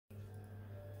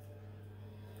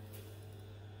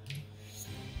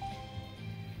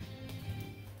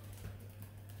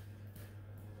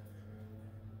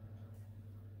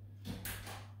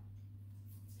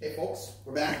Hey folks,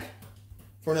 we're back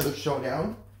for another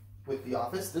showdown with The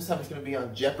Office. This time it's going to be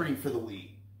on Jeopardy for the Wii.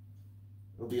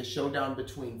 It'll be a showdown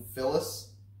between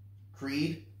Phyllis,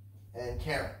 Creed, and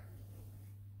Karen.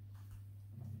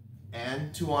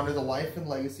 And to honor the life and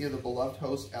legacy of the beloved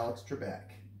host, Alex Trebek.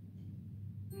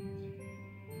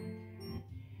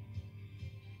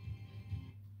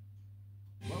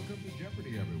 Welcome to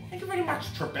Jeopardy, everyone. Thank you very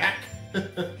much, Trebek.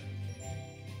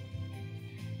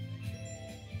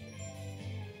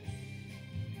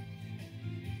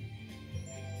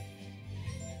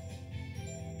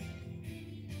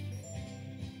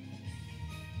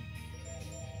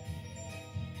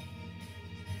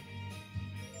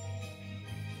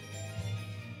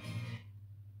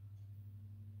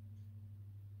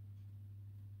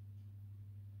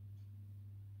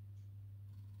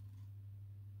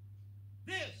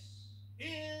 This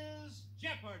is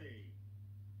Jeopardy!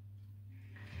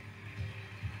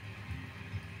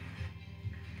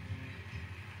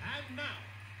 And now,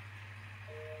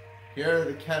 Here are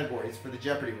the categories for the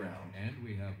Jeopardy round. And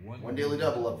we have One daily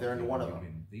double up there into one of them.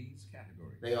 In these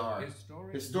categories. They are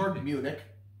Historic Munich,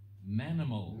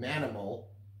 Manimal,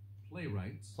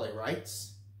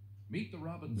 Playwrights, Meet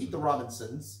the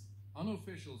Robinsons,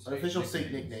 Unofficial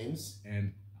State Nicknames,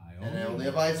 and I only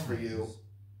have eyes for you.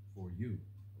 For you.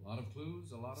 A lot of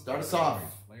clues, a lot of Start us off.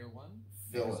 Player one,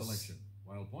 Phyllis. make a selection.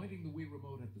 While pointing the Wii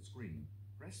remote at the screen,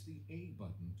 press the A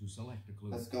button to select a clue.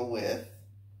 Let's go with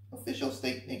Official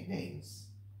State Nicknames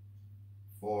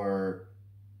for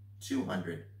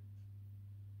 200.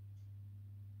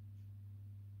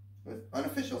 With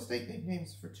Unofficial State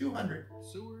Nicknames for 200.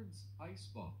 Seward's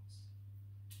Icebox.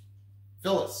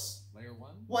 Phyllis. Player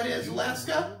one. What is use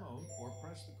Alaska? the remote or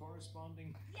press the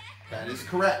corresponding. That is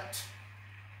correct.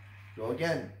 Go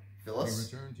again, We Phyllis.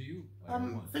 return to you. Player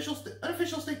one.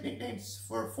 Unofficial state nicknames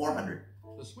for 400.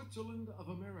 The Switzerland of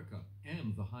America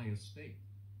and the highest state.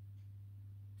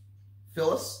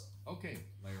 Phyllis. Okay,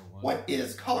 player one. What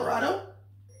is Colorado?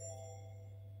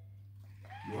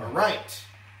 You are right.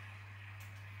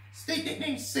 State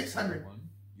nicknames 600. One.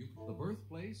 You the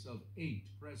birthplace of 8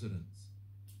 presidents.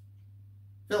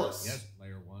 Phyllis. Yes,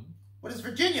 player one. What is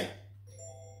Virginia?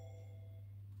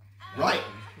 That Right. is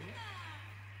correct.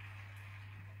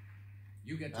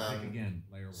 You get to pick again,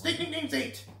 player one. State nicknames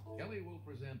 8. Kelly will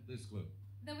present this clue.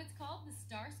 Though it's called the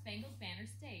Star-Spangled Banner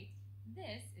State,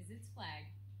 this is its flag.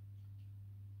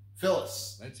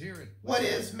 Phyllis. Let's hear it. What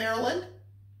is Maryland?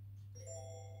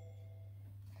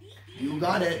 You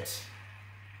got it.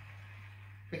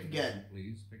 Pick again.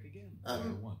 Please pick again.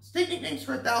 Player one. State nicknames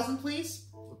for 1,000, please.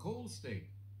 The coal state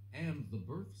and the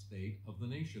birth state of the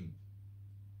nation.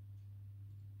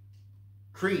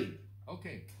 Creed.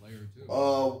 Okay, player two.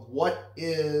 What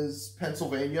is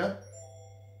Pennsylvania?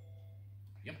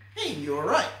 Yep. Hey, you're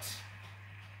right.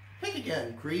 Pick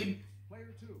again, Creed.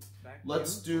 Player two. Back to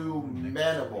Let's you do for the next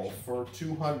Manimal selection. for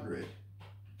 200.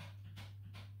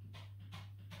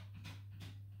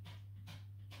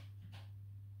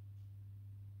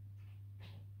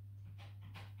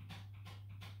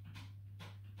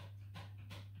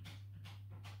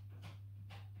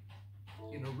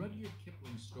 In a Rudyard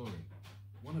Kipling story,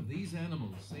 one of these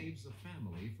animals saves a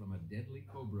family from a deadly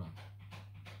cobra.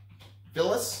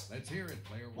 Phyllis. Let's hear it,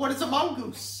 player one. What is a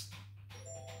mongoose?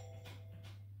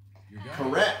 You got it.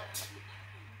 Correct.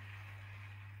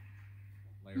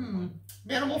 Player one.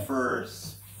 Manimal for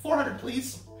 400,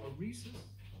 please. A rhesus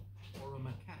or a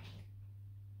macaque?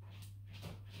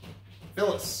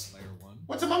 Phyllis. Player one.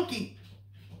 What's a monkey?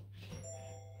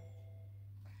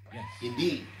 Yes.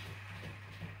 Indeed.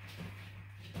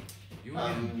 You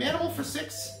again. Manimal for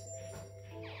 6.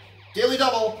 Daily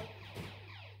double.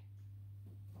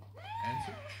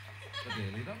 Answer. The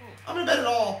daily double. I'm gonna bet it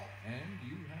all. And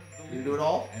you have the You lead. do it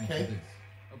all? And for Okay. this,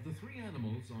 of the 3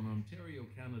 animals on Ontario,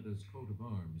 Canada's coat of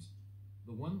arms,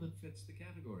 the one that fits the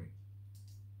category.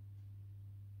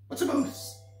 What's a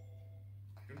moose?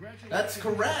 Congratulations. That's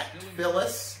you're correct, still in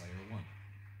Phyllis. Player one.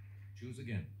 Choose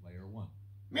again, player one.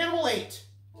 Manimal 8.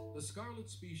 The scarlet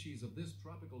species of this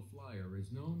tropical flyer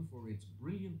is known for its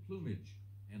brilliant plumage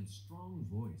and strong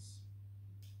voice.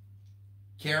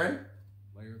 Karen.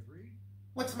 Player three.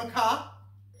 What's a macaw?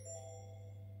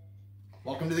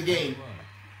 Welcome to the game. Right.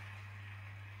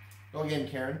 Go again,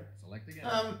 Karen. Select again.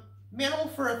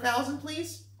 Manimal for 1,000,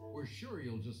 please. We're sure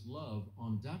you'll just love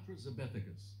Ondatra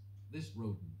zebethicus, this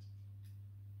rodent.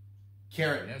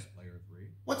 Karen. Yes, player three.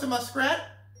 What's a muskrat?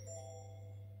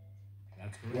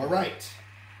 That's correct. You're right.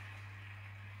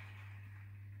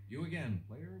 You again,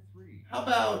 player three. How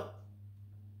about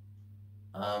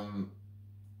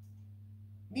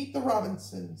Meet the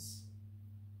Robinsons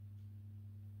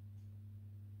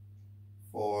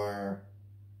for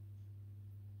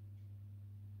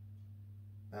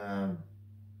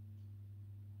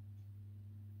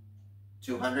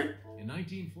 200. In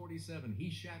 1947, he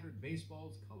shattered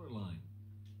baseball's color line.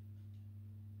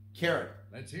 Karen.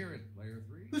 Let's hear it, player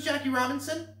 3. Who's Jackie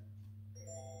Robinson?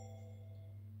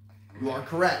 You are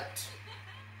correct.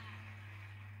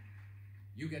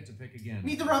 You get to pick again.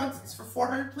 Meet the Robinsons for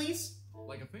 400, please.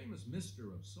 Like a famous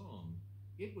mister of song,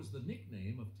 it was the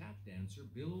nickname of tap dancer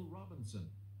Bill Robinson.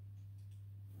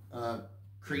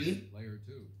 Creed. Player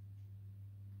 2.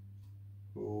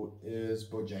 Who is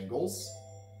Bojangles?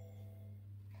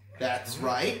 That's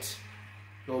right.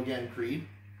 Go again, Creed.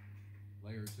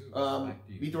 Player 2. Back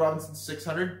to you. Meet the Robinsons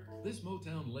 600. This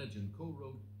Motown legend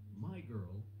co-wrote My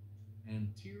Girl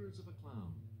and Tears of a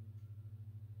Clown.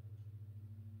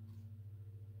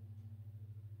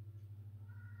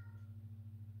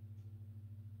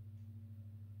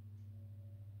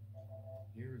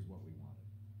 Here's what we wanted.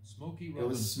 Smokey Robinson. It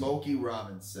was Smokey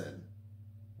Robinson.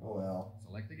 Oh well.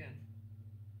 Select again.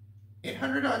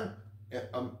 800 on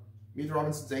Meet the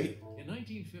Robinsons 8. In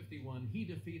 1951, he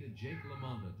defeated Jake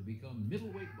LaMotta to become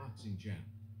middleweight boxing champ.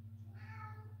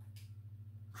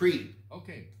 Creed.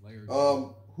 Okay, player.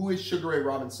 Who is Sugar Ray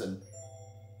Robinson?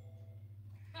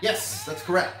 Yes, that's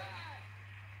correct.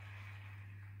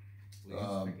 Please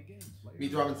pick again. Player.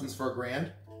 Meet the Robinsons for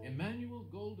 $1,000. Emmanuel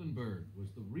Goldenberg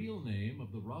was the real name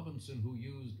of the Robinson who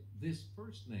used this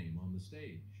first name on the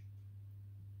stage.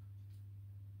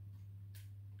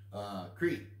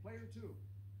 Creed. Player 2.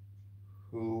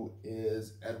 Who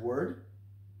is Edward?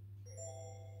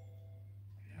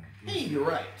 Yeah, Hey, you're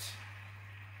right.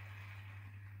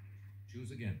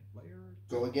 choose again. Player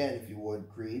 2. Go again, if you would,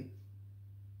 Creed.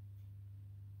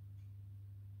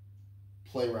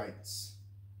 Playwrights.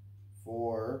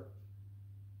 For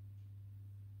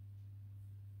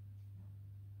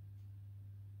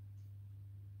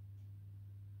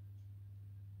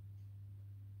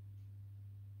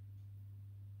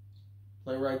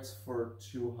Playwrights for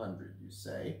 200, you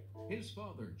say? His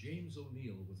father, James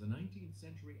O'Neill, was a 19th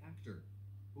century actor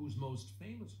whose most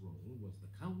famous role was the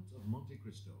Count of Monte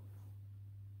Cristo.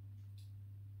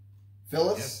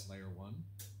 Phyllis? Yes, player 1.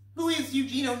 Who is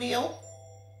Eugene O'Neill?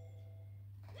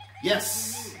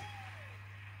 Yes.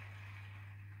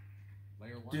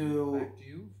 Player 1, back to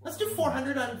you. Let's do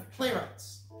 400 on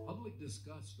Playwrights. Public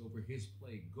disgust over his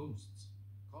play Ghosts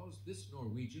caused this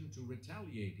Norwegian to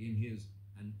retaliate in his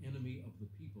An Enemy of the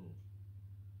People.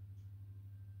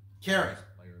 Karen. Yes,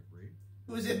 player 3.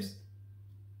 Who is Ibsen?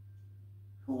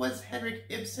 Who was Henrik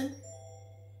Ibsen?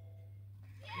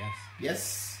 Yes.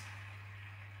 Yes.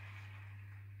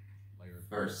 Player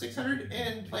 3. For 600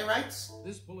 in Playwrights.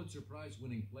 This Pulitzer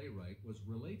Prize-winning playwright was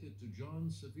related to John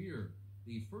Sevier,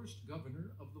 the first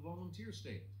governor of the volunteer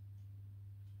state.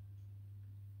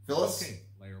 Phyllis. Okay,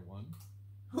 player 1.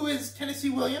 Who is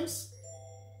Tennessee Williams?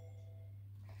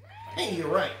 Hey,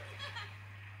 you're right.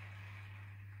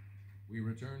 We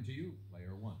return to you,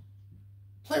 player 1.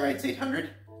 Playwrights 800.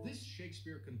 This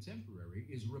Shakespeare contemporary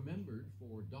is remembered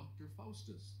for Dr.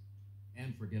 Faustus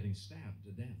and for getting stabbed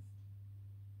to death.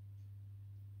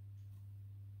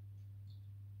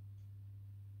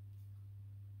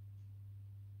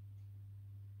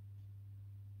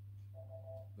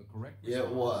 The correct response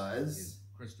It was is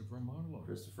Christopher Marlowe.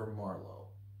 Christopher Marlowe.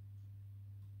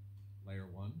 Player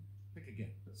 1, pick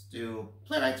again. Let's do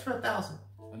Playwrights for 1,000.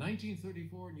 A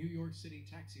 1934 New York City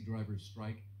taxi driver's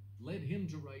strike led him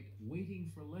to write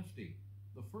Waiting for Lefty,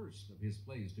 the first of his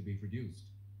plays to be produced.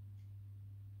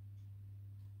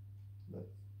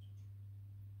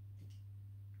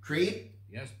 Creed.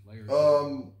 Yes, player.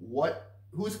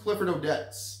 Who's Clifford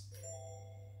Odets?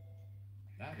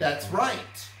 That's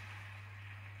right.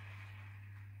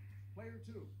 Player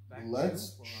 2. Back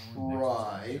Let's to you for our next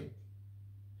try question.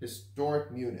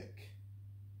 Historic Munich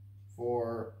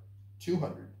for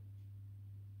 200.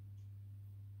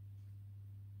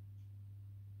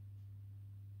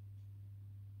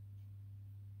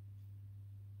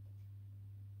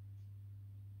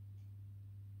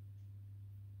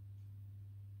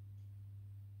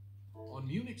 On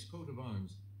Munich's coat of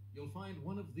arms, you'll find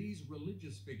one of these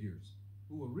religious figures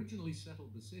who originally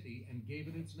settled the city and gave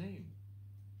it its name.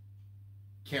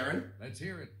 Karen. Let's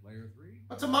hear it, player 3.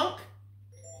 What's a monk?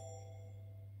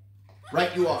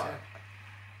 Right, you are.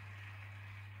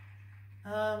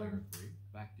 Player 3,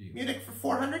 back to you. Munich for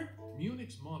 400.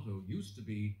 Munich's motto used to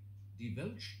be Die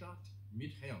Weltstadt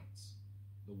mit Herz,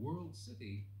 the world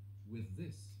city with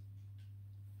this.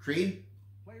 Creed.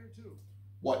 Player 2.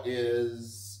 What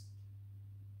is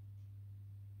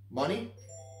money?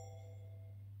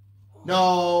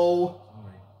 No.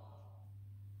 Sorry.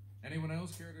 Anyone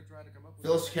else care to try to come up with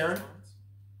Phyllis, a Karen? response?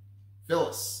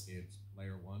 Phyllis. It's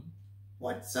player 1.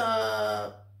 What's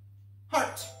heart?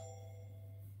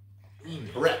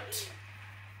 Good. Correct.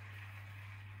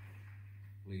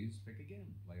 please pick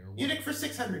again, player 1. Munich for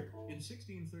 600. In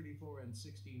 1634 and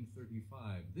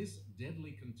 1635, this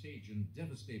deadly contagion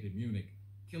devastated Munich,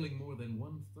 killing more than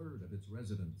 1/3 of its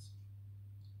residents.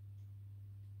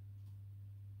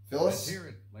 Phyllis? Let's hear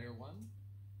it, player 1.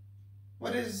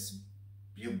 What is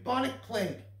bubonic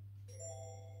plague?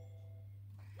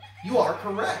 You are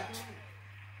correct.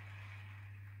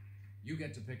 You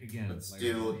get to pick again. Let's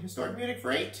player do 1. historic Munich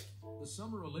for 8. The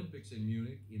Summer Olympics in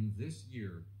Munich in this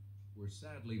year were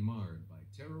sadly marred by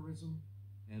terrorism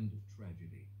and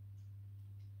tragedy.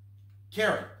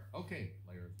 Karen. Okay,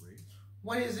 player 3.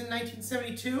 What is in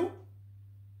 1972?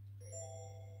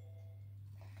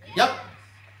 Yep.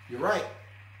 You're right.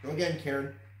 Go again,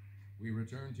 Karen. We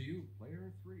return to you,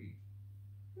 player 3.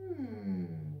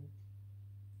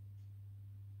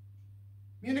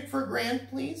 Munich for a grand,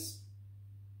 please.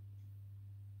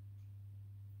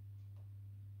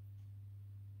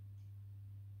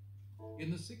 In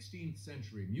the 16th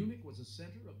century, Munich was a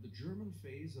center of the German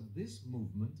phase of this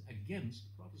movement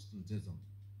against Protestantism.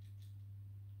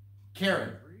 Karen.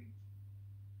 Player 3.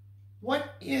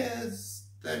 What is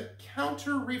the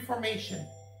Counter-Reformation?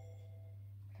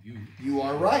 You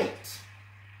are right.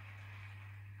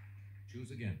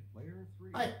 choose again, player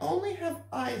 3. I only have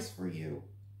eyes for you.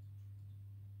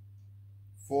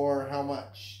 For how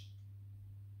much?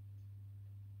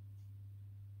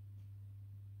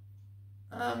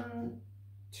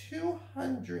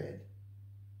 200.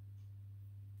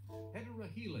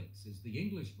 Heterohelix is the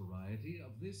English variety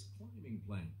of this climbing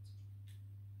plant.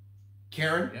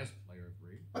 Karen? Yes, player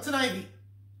 3. What's an ivy?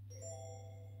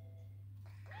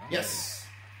 Right. Yes.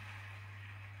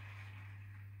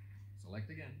 Select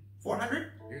again.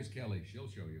 400? Here's Kelly. She'll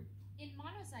show you. In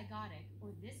monozygotic, or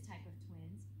this type of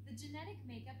twins, the genetic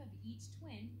makeup of each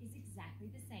twin is exactly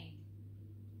the same.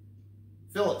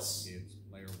 Phyllis. It's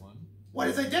player 1. What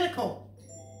is identical?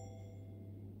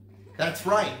 That's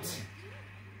right.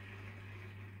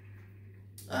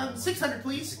 600,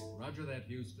 please. Roger that,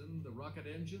 Houston. The rocket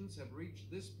engines have reached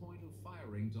this point of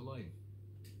firing to life.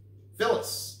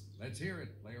 Phyllis. Let's hear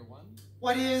it, player 1.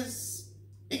 What is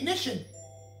ignition?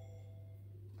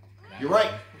 You're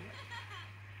right.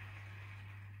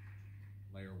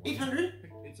 Player 1. 800.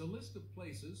 It's a list of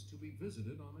places to be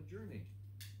visited on a journey.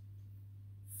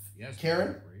 Yes,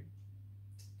 Karen? player 3.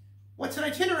 What's an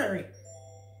itinerary?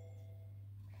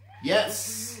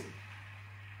 Yes. Good for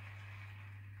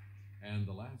you. And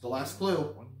The last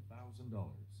clue.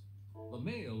 $1,000. The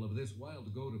male of this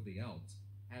wild goat of the Alps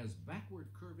has backward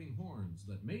curving horns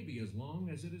that may be as long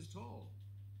as it is tall.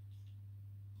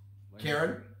 Player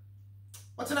Karen? 3.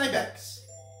 What's an ibex?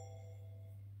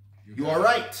 You got are it.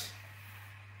 right.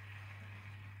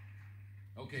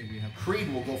 Okay, we have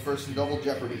Creed will go first in Double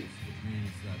Jeopardy. which means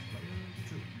that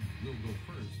player 2 will go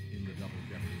first in the Double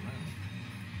Jeopardy round.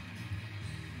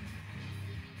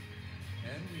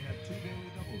 And we have 2 daily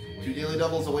doubles awaiting. 2 daily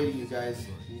doubles awaiting you guys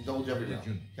in Double Jeopardy round.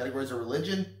 Religion. Categories are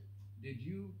religion. Did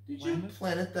you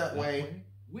plan it that way?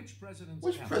 Which president's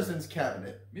Which cabinet? president's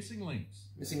cabinet? Missing links.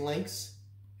 Missing links.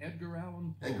 Edgar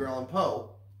Allan Poe. Edgar Allan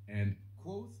Poe. And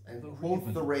Quoth And the Quoth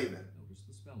Raven. the Raven. Notice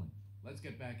the spelling. Let's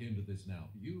get back into this now.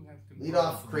 You have Lead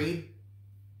off, Creed.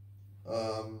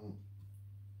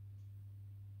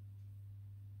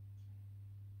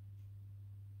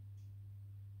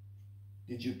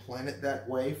 Did you plan it that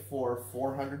way for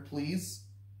 400, please?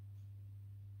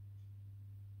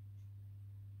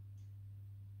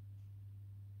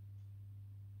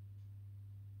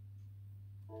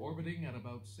 Orbiting at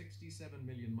about 67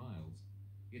 million miles,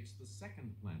 it's the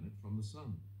second planet from the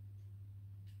sun.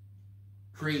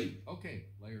 Creed. Okay,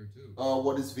 player 2.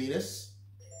 What is Venus?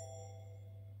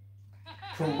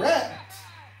 Correct.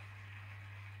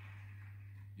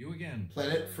 You again.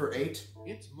 Planet for 8.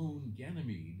 Its moon,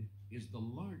 Ganymede, is the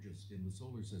largest in the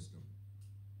solar system.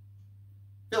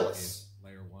 Phyllis. It's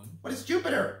player 1. What is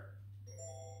Jupiter?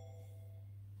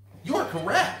 You're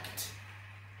correct.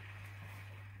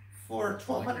 For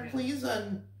 1200, please.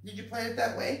 Did you plan it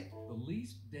that way? The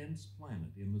least dense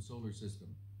planet in the solar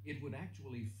system. It would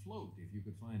actually float if you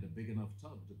could find a big enough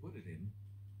tub to put it in.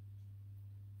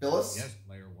 Phyllis. Yes,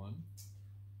 player 1.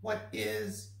 What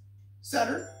is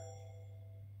Saturn?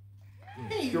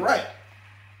 Good. Hey, you're right.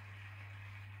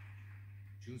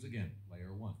 Choose again,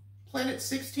 player 1. Planet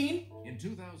 16? In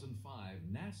 2005,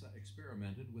 NASA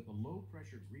experimented with a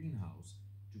low-pressure greenhouse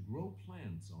to grow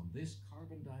plants on this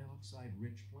carbon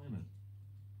dioxide-rich planet.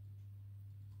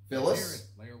 Phyllis. Hear it,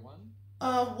 player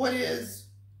 1. What is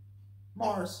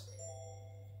Mars?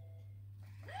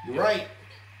 You're right.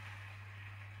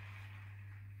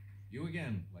 You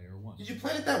again, player 1. Did you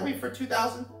plan it that way for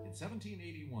 2000? In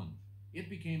 1781, It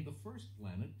became the first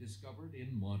planet discovered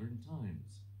in modern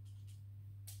times.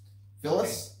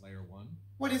 Phyllis, Okay, layer 1.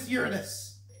 what is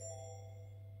Uranus?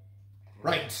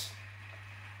 Right.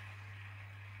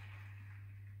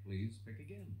 Please pick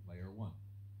again, layer 1.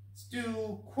 Let's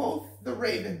do Quoth the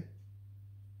Raven.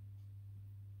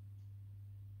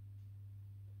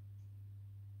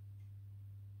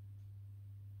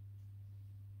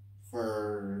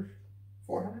 For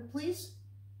 400, please.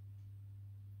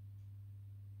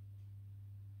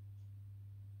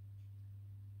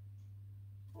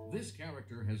 This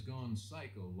character has gone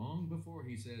psycho long before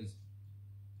he says,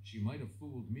 "She might have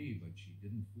fooled me, but she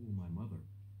didn't fool my mother."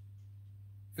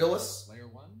 Phyllis, Layer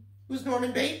 1? who's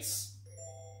Norman Bates?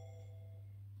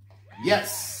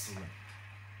 Yes. Correct.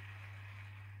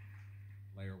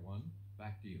 Layer 1,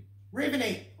 back to you. Raven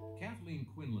 8. Kathleen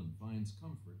Quinlan finds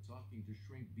comfort talking to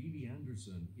shrink B.B.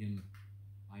 Anderson in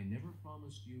I Never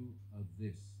Promised You a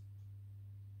This.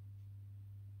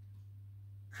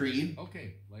 Creed,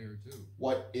 Okay, layer 2.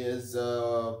 what is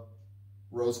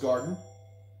Rose Garden?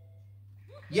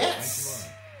 Yes.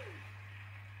 Thank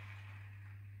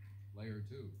you, Layer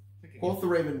 2. Pick again. Quoth the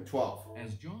Raven 12.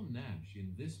 As John Nash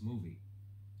in this movie,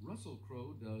 Russell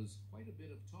Crowe does quite a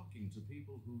bit of talking to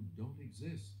people who don't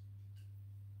exist.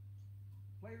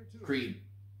 Player 2. Creed,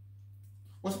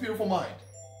 what's a Beautiful Mind?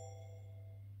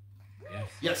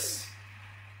 Yes. Yes.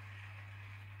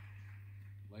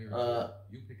 Layer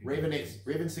 2. You pick again. Raven 8.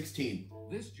 Raven 16.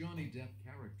 This Johnny Depp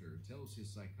character tells his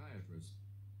psychiatrist,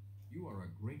 "You are a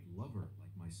great lover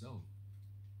like myself."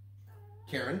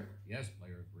 Karen, Yes,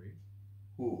 player 3.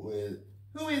 who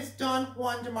is Don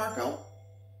Juan DeMarco?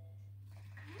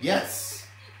 Yes.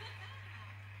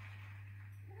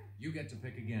 You get to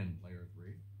pick again, player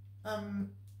 3.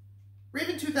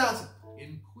 Raven 2000.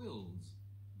 In Quills,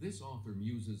 this author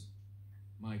muses,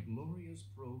 "My glorious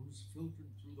prose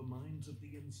filtered through the minds of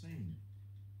the insane.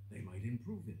 They might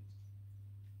improve it."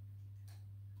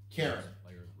 Karen, Yes,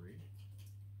 player 3.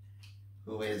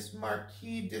 who is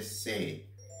Marquis de Sade?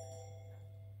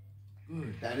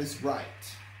 Good. That is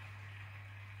right.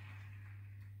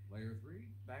 Player 3,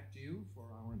 back to you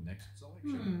for our next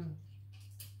selection.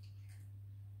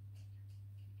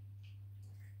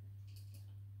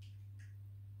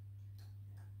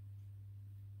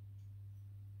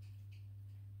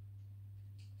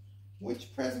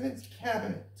 Which president's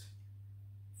cabinet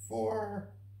for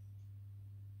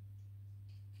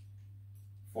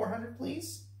 400,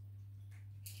 please?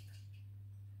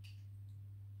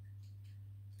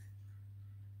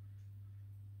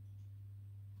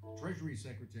 Treasury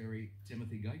Secretary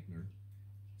Timothy Geithner,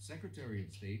 Secretary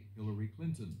of State Hillary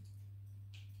Clinton.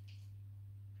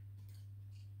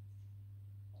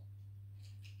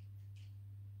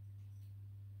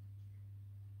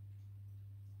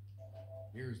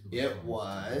 Here's the It response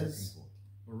was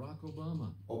we're looking for. Barack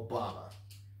Obama. Obama.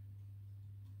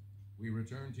 We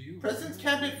return to you. President's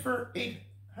cabinet for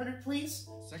 800, please?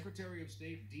 Secretary of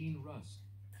State Dean Rusk,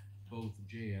 both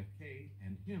JFK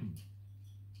and him.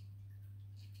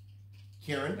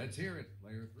 Karen, Let's hear it,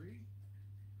 player 3.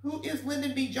 who is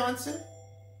Lyndon B. Johnson?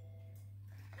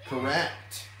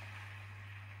 Correct.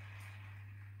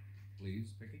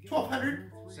 Please pick again.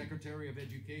 1200. Secretary of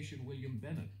Education William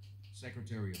Bennett,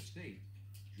 Secretary of State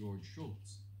George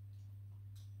Shultz.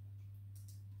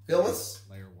 Phyllis,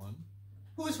 Layer 1.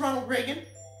 who is Ronald Reagan?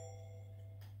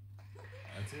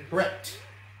 That's it. Correct.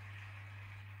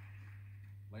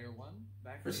 Layer 1.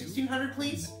 Back For to you. 1600,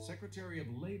 please? Secretary of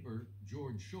Labor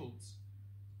George Shultz,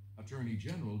 Attorney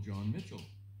General John Mitchell.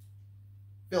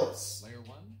 Phyllis, Layer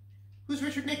 1. who's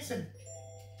Richard Nixon?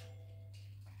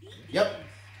 Yep.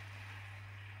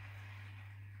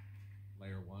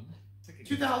 Layer 1. Pick again.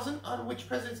 2000, on which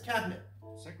president's cabinet?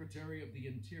 Secretary of the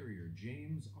Interior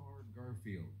James R.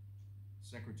 Garfield.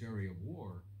 Secretary of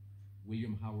War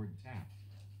William Howard Taft.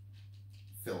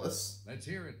 Phyllis, Let's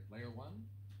hear it, Layer 1.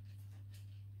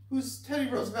 who's Teddy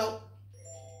Roosevelt?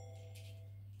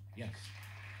 Yes.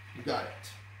 You got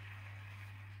it.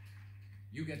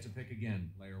 You get to pick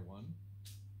again, Layer 1.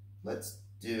 Let's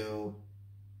do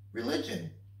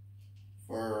religion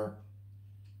for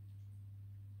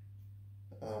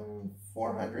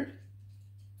 400.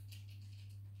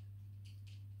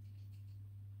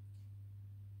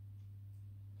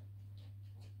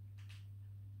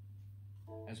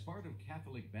 As part of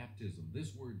Catholic baptism,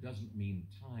 this word doesn't mean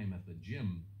time at the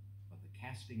gym, but the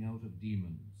casting out of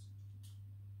demons.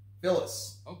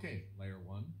 Phyllis, Okay, Layer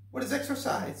 1. what is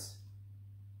exorcise?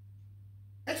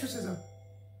 Exorcism.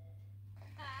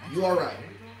 You are right.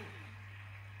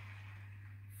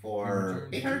 For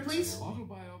 800, please?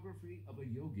 Autobiography of a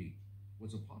Yogi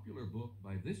was a popular book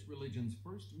by this religion's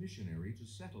first missionary to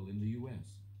settle in the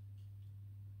U.S.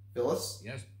 Phyllis.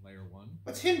 Yes, player 1.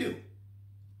 What's Hindu?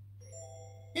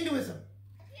 Hinduism.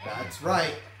 That's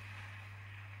right.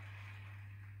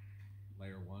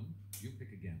 Player 1, you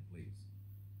pick again, please.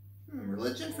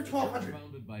 Religion for The church 1200.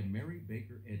 founded by Mary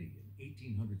Baker Eddy in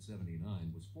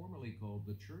 1879 was formerly called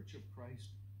the Church of Christ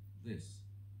This.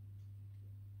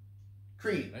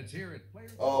 Creed. Let's hear it, player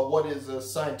 2. What is a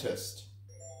scientist?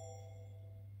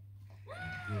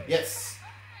 Good. Yes.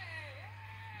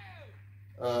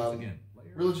 Once again,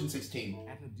 player. Religion 16.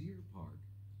 At a deer park,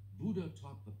 Buddha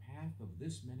taught the path of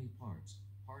this many parts,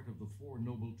 part of the Four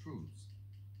Noble Truths.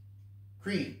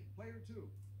 Creed. Player 2.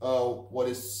 What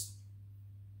is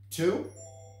 2?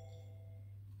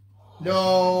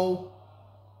 No.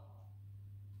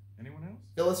 Anyone else?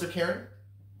 Phyllis or Karen?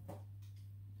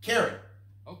 Karen.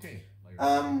 Okay, player.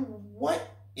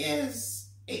 What is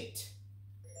 8?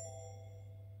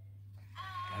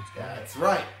 That's correct. That's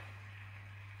right.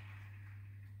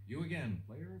 You again,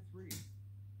 player 3.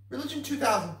 Religion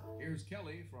 2000. Here's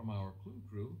Kelly from our Clue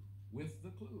Crew with the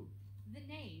clue. The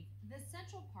nave, the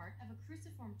central part of a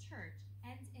cruciform church,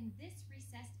 ends in this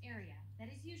recessed area that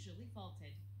is usually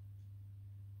vaulted.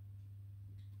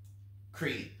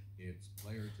 Creed. It's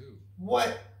player 2.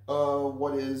 What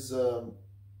is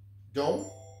dome?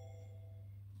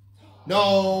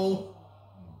 No.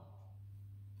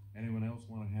 Anyone else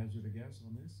want to hazard a guess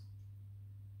on this?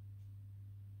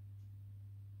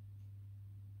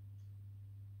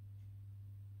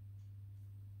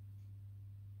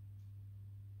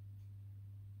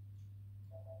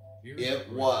 Here's the It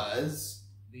correct was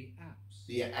the apse.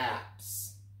 the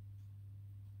apse.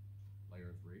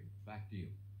 Player 3, back to you.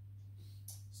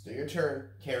 Let's do your turn,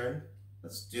 Karen.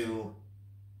 Let's do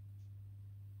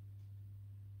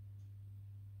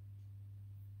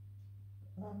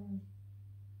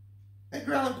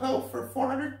Edgar Allan Poe for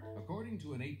 400. According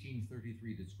to an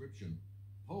 1833 description,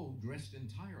 Poe dressed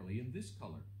entirely in this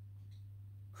color.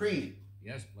 Creed.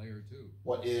 Yes, player 2.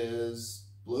 What is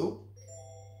blue?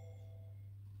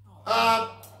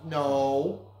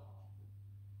 No.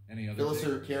 Any other Phyllis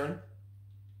or takers? Karen?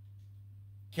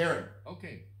 Karen.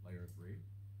 Okay, player 3.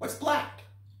 What's black?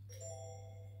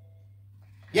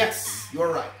 Yes,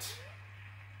 you're right.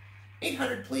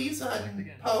 800, please, Select on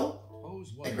again. Poe.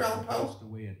 Poe's wife, Edgar Allan who Poe. passed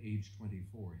away at age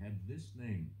 24, had this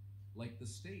name, like the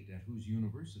state at whose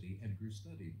university Edgar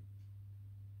studied.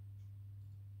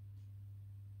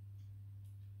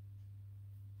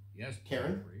 Yes, player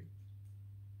Karen? 3.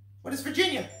 What is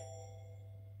Virginia?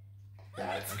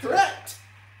 That's correct.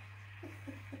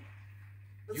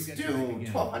 Let's You get do to pick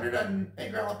again. 1200 on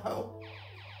Edgar Allan Poe.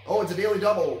 Oh, it's a daily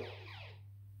double.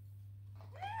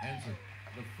 Answer.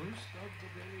 The first of the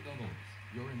daily doubles.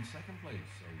 You're in second place,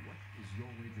 so what is your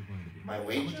wager going to be? My How much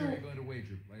wager? are you going to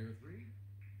wager, player 3?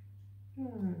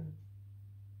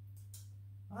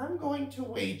 I'm going to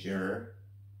wager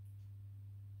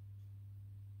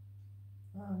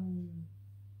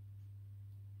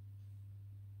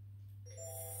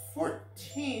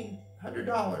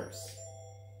 $1,400.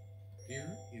 Here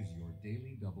is your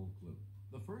daily double clue.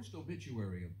 The first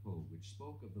obituary of Poe, which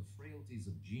spoke of the frailties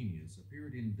of genius,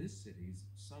 appeared in this city's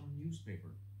Sun newspaper.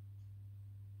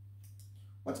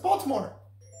 What's Baltimore?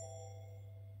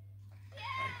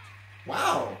 Right.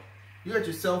 Wow, you got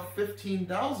yourself 15,000.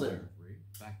 Player 3.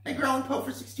 Back to Edgar you. Allan Poe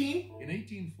for 16. In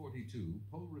 1842,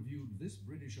 Poe reviewed this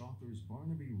British author's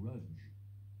Barnaby Rudge,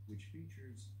 which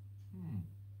features,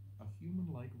 a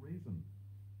human-like raven.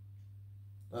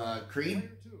 Creed.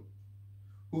 Player 2.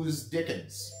 Who's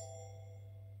Dickens?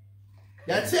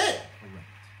 That's it. Correct.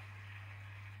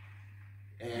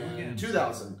 And Again.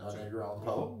 2,000 on Edgar Allan Poe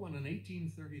Poe. won an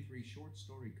 1833 short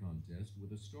story contest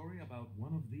with a story about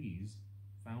one of these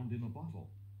found in a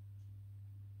bottle.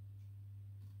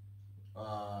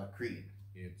 Creed.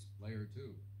 It's player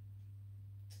 2.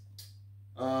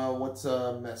 What's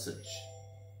a message?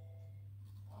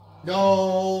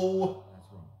 No. That's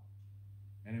wrong.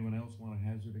 Anyone else want to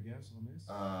hazard a guess on this?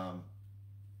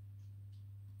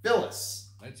 Phyllis.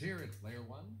 Let's hear it, player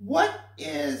 1. What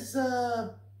is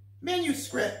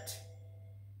manuscript?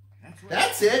 That's right.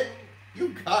 That's it.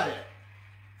 You got it.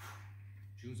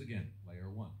 Choose again, player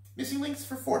 1. Missing links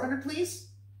for 400, please.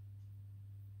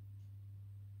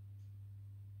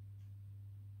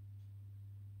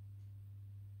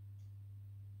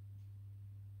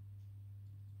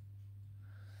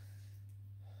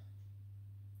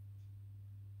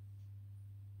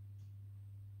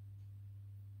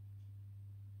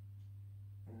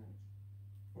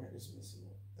 Where is missing?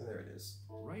 Oh, there it is.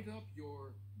 Write up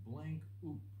your blank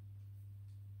oop.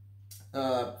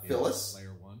 Phyllis.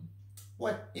 Player 1.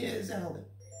 What is Alan?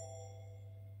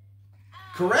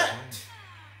 Correct.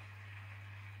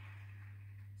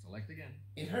 Select again.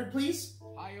 800, please.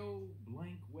 Ohio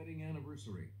blank wedding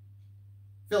anniversary.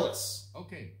 Phyllis.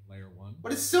 Okay, player 1.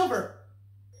 What is silver?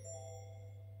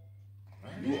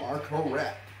 You are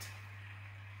correct.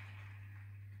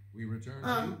 We return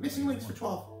to you, Missing player links for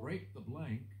 1. 12. Break the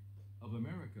blank of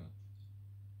America.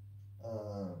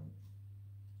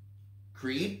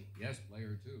 Creed. Yes,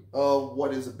 player 2.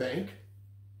 What is a bank?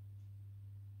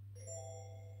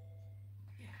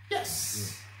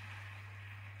 Yes.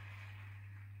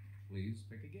 Good. Please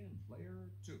pick again, player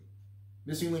 2.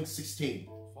 Missing link 16.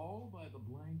 Fall by the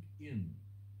blank in.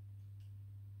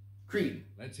 Creed.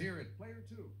 Let's hear it, player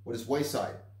 2. What is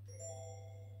wayside?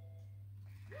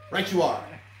 Right you are.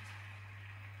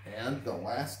 And the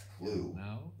last clue.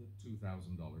 Now the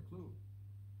 $2,000 clue.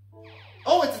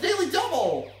 Oh, it's a daily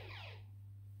double!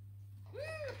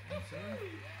 Answer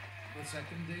the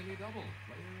second daily double,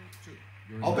 player 2.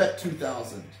 You're I'll in bet the-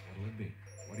 2,000. What'll it be?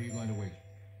 What are you going to wager?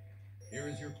 Here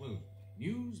is your clue.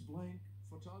 News blank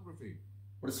photography.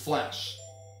 What is flash?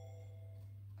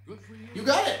 Good for you. You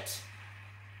got it!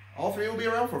 All three will be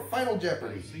around for Final I'll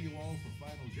Jeopardy. see you all for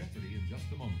Final Jeopardy in just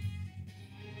a moment.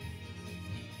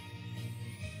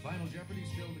 Final Jeopardy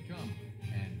still to come,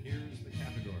 and here's the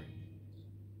category.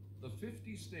 The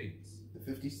 50 states. The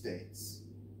 50 states.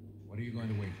 What are you going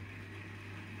to wager?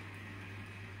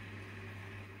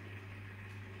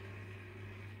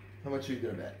 How much are you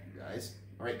gonna bet, you guys?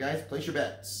 Alright, guys, place your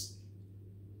bets.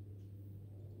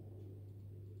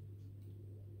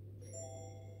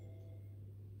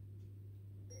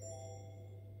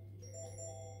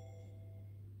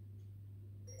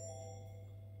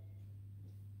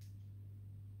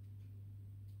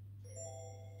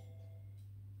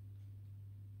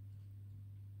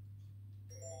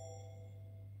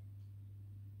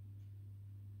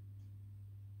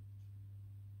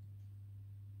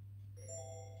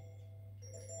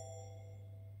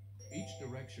 Each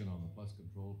direction on the plus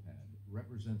control pad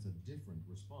represents a different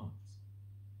response.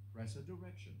 Press a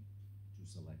direction to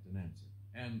select an answer.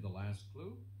 And the last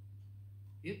clue?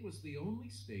 It was the only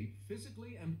state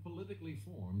physically and politically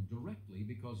formed directly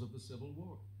because of the Civil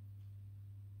War.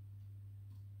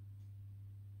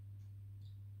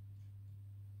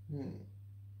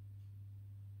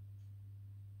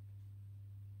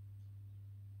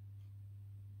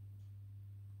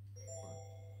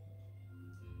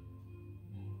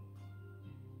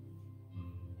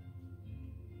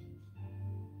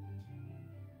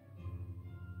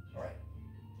 Alright.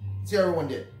 See how everyone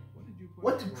did.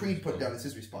 What did as Creed your put down response? as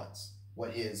his response?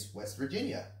 What is West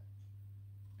Virginia?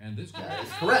 And this That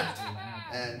is correct. will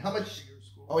add And how much? to your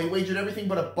score. Oh, he wagered everything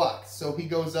but a buck, so he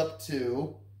goes up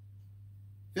to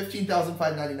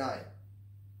 $15,599.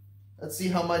 Let's see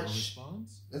how Your much.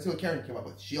 response? Let's see what Karen came up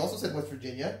with. She also said West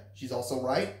Virginia. She's also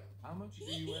right. How much do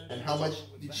you add? And how much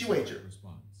with did that she wager?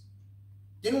 Response.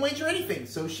 Didn't wager anything,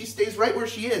 so she stays right where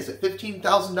she is at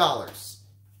 $15,000.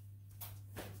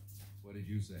 What did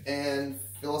you say? And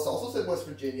Phyllis also said West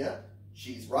Virginia.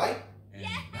 She's right. And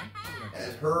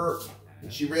that correction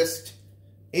And she risked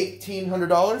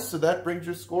 $1,800, so that brings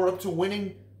your score up to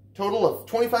winning total of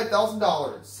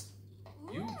 $25,000.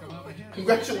 You come out ahead.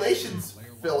 Congratulations,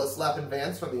 Player 1. Phyllis Lappin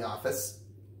Vance from The Office.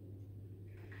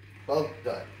 Well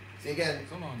done. See you again.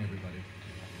 So long, everybody.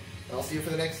 And I'll see you for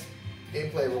the next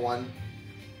gameplay, everyone.